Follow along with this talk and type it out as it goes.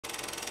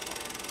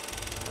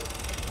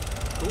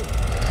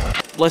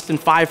Less than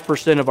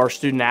 5% of our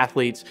student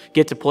athletes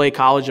get to play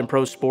college and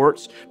pro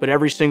sports, but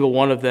every single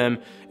one of them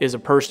is a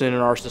person in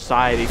our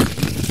society.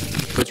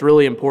 It's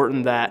really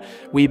important that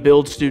we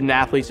build student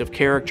athletes of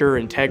character,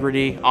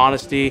 integrity,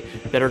 honesty,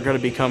 that are going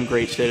to become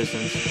great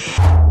citizens.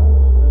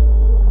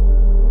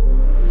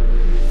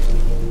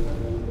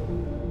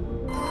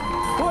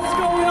 What's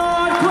going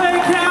on, Clay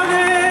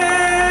County?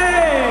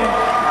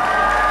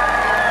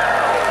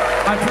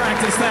 I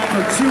practiced that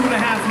for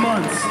 2.5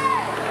 months.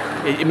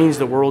 It means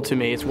the world to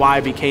me. It's why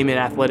I became an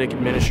athletic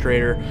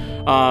administrator.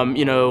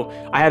 You know,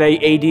 I had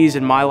ADs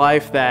in my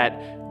life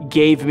that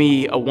gave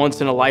me a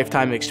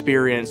once-in-a-lifetime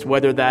experience,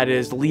 whether that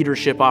is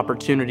leadership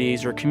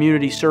opportunities or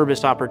community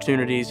service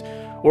opportunities,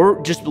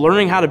 or just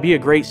learning how to be a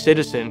great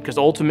citizen, because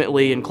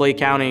ultimately in Clay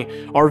County,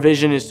 our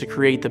vision is to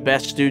create the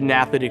best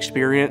student-athlete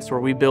experience where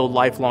we build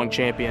lifelong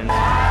champions.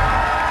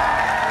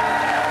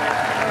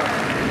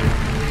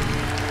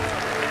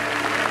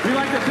 We'd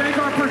like to thank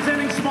our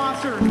presenting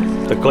sponsor.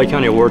 The Clay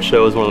County Award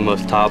Show is one of the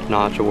most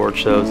top-notch award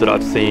shows that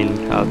I've seen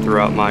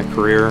throughout my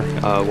career,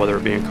 whether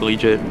it be in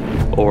collegiate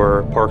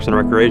or Parks and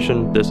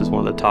Recreation. This is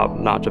one of the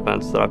top-notch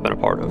events that I've been a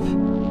part of.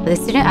 The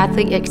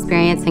student-athlete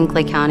experience in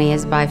Clay County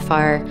is by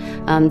far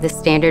the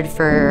standard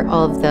for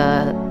all of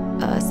the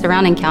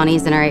surrounding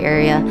counties in our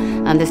area.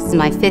 This is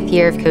my 5th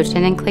year of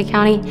coaching in Clay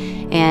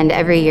County, and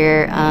every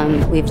year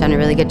we've done a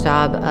really good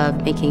job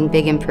of making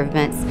big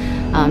improvements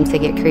to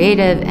get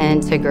creative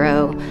and to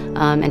grow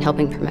and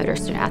helping promote our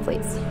student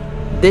athletes.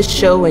 This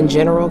show in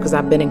general, because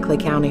I've been in Clay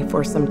County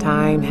for some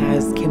time,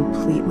 has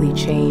completely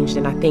changed,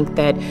 and I think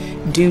that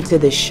due to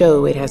the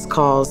show, it has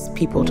caused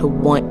people to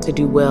want to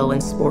do well in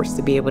sports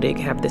to be able to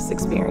have this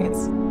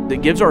experience.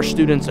 It gives our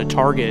students a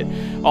target.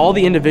 All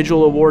the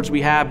individual awards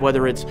we have,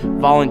 whether it's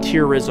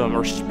volunteerism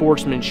or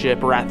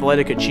sportsmanship or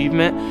athletic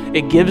achievement,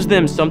 it gives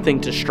them something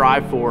to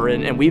strive for.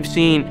 And we've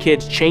seen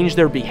kids change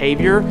their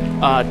behavior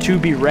to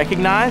be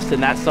recognized,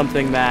 and that's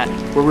something that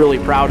we're really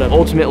proud of.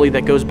 Ultimately,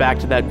 that goes back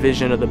to that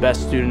vision of the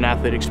best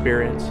student-athlete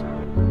experience.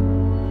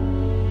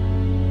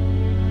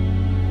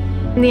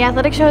 The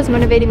athletic show has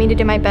motivated me to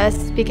do my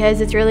best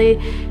because it's really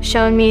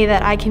shown me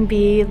that I can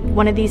be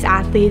one of these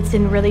athletes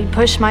and really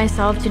push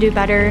myself to do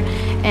better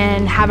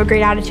and have a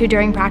great attitude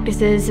during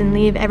practices and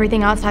leave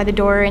everything outside the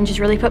door and just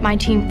really put my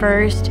team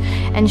first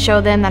and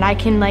show them that I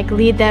can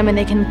lead them and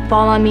they can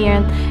fall on me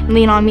and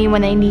lean on me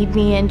when they need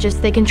me and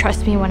just they can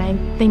trust me when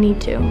they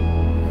need to.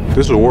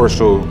 This award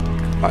show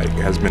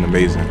has been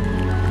amazing.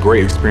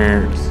 Great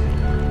experience.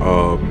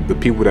 The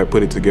people that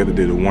put it together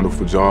did a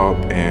wonderful job,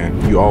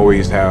 and you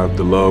always have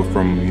the love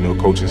from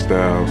coaching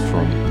staffs,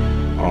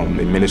 from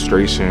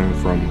administration,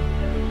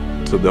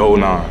 to the whole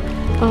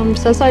nine.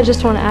 Since I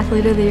just won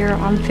Athlete of the Year,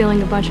 I'm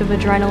feeling a bunch of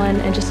adrenaline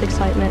and just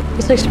excitement.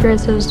 This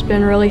experience has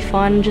been really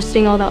fun. Just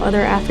seeing all the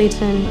other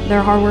athletes and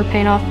their hard work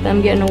paying off,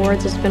 them getting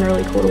awards, it's been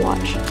really cool to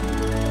watch.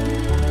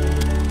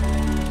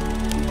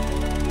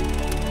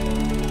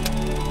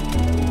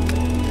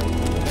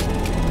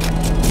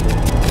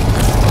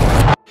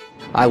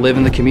 I live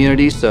in the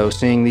community, so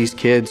seeing these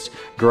kids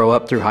grow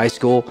up through high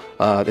school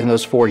in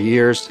those 4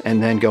 years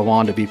and then go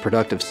on to be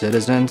productive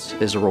citizens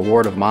is a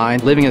reward of mine.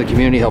 Living in the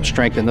community helps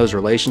strengthen those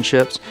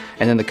relationships,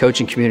 and then the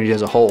coaching community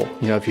as a whole.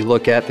 If you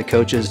look at the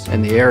coaches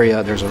in the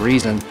area, there's a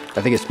reason.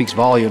 I think it speaks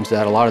volumes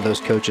that a lot of those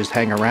coaches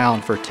hang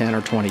around for 10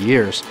 or 20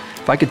 years.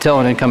 If I could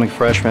tell an incoming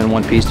freshman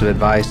one piece of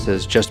advice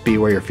is just be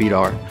where your feet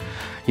are.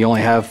 You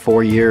only have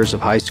 4 years of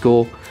high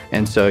school,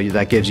 and so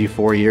that gives you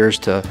 4 years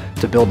to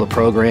build the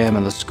program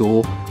and the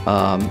school.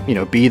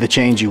 Be the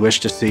change you wish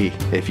to see.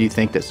 If you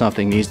think that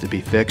something needs to be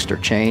fixed or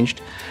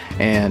changed,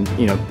 and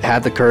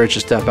have the courage to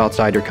step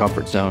outside your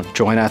comfort zone.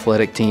 Join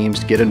athletic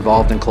teams, get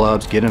involved in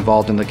clubs, get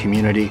involved in the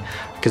community,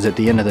 because at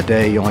the end of the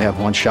day, you only have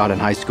one shot in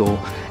high school,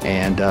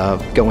 and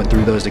going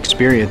through those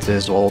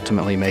experiences will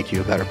ultimately make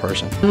you a better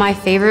person. My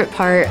favorite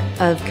part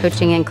of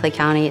coaching in Clay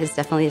County is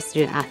definitely the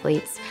student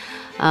athletes.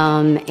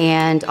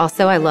 And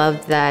also I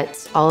love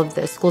that all of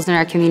the schools in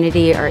our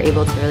community are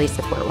able to really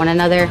support one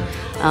another,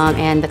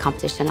 and the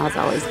competition is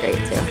always great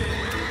too.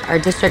 Our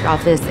district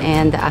office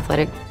and the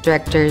athletic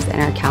directors in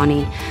our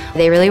county,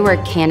 they really work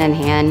hand in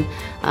hand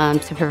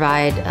to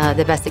provide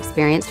the best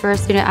experience for our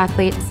student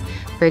athletes.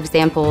 For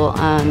example,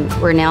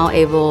 we're now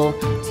able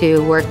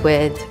to work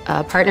with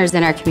partners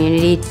in our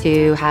community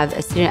to have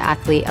a Student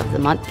Athlete of the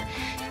Month,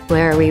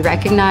 where we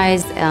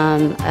recognize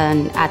an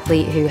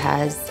athlete who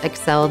has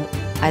excelled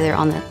either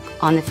on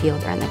the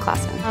field or in the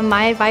classroom.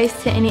 My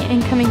advice to any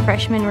incoming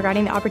freshmen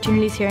regarding the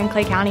opportunities here in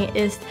Clay County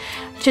is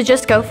to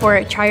just go for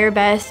it, try your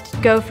best,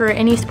 go for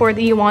any sport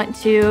that you want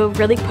to,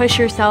 really push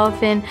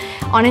yourself, and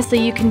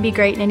honestly you can be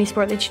great in any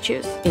sport that you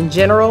choose. In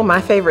general,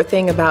 my favorite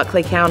thing about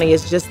Clay County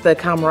is just the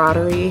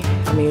camaraderie.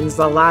 There's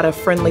a lot of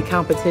friendly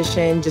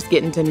competition, just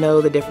getting to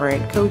know the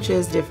different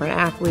coaches, different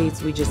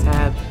athletes. We just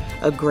have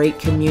a great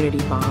community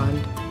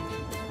bond.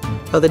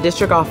 So the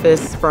district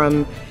office,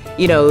 from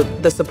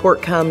the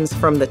support comes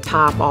from the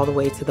top all the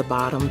way to the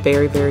bottom.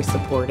 Very, very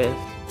supportive.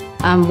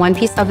 One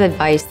piece of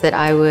advice that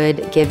I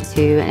would give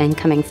to an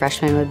incoming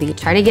freshman would be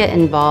try to get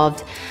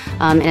involved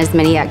in as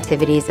many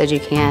activities as you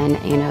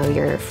can. You know,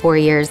 your 4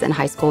 years in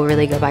high school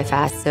really go by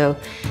fast, so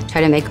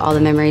try to make all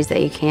the memories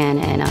that you can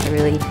and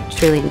really,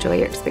 truly enjoy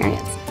your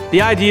experience.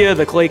 The idea of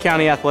the Clay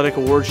County Athletic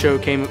Award Show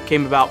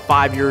came about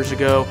 5 years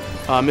ago.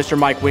 Mr.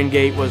 Mike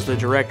Wingate was the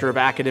Director of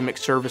Academic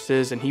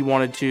Services, and he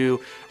wanted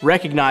to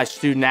recognize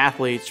student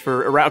athletes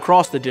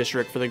across the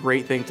district for the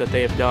great things that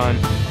they have done.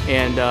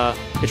 And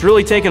it's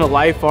really taken a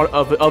life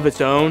of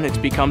its own. It's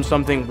become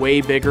something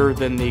way bigger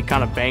than the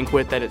kind of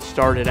banquet that it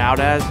started out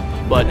as.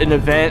 But an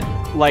event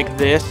like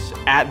this,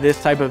 at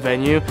this type of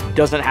venue,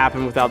 doesn't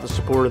happen without the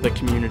support of the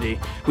community.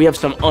 We have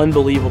some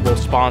unbelievable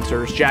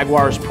sponsors.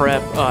 Jaguars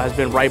Prep has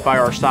been right by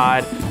our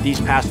side these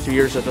past 2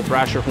 years at the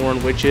Thrasher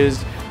Horn, which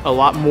is a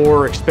lot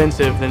more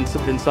expensive than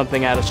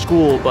something at a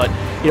school. But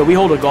you know, we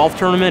hold a golf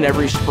tournament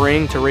every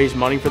spring to raise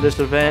money for this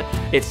event.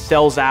 It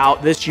sells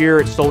out. This year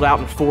it sold out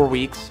in 4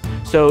 weeks.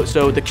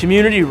 So the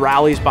community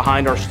rallies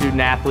behind our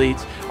student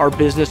athletes. Our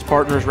business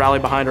partners rally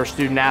behind our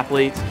student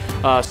athletes.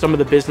 Some of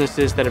the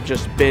businesses that have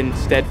just been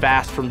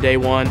steadfast from day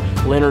one: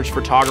 Leonard's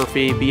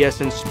Photography,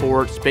 BSN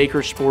Sports,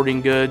 Baker's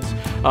Sporting Goods,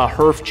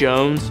 Herff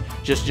Jones,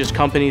 just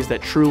companies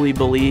that truly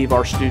believe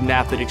our student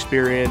athlete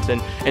experience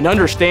and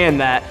understand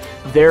that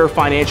their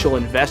financial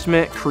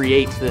investment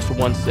creates this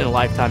once in a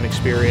lifetime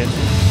experience.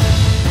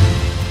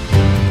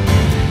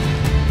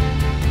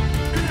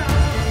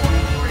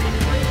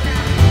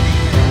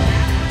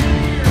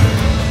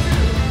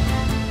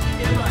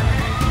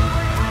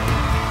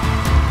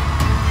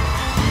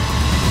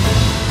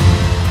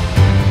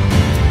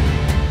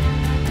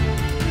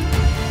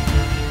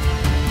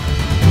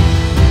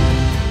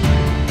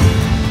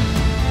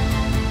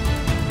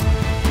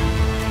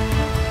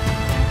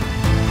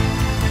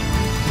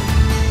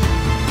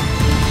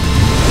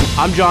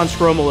 I'm John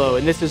Scromolo,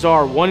 and this is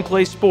our One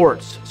Clay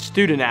Sports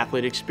Student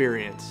Athlete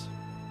Experience.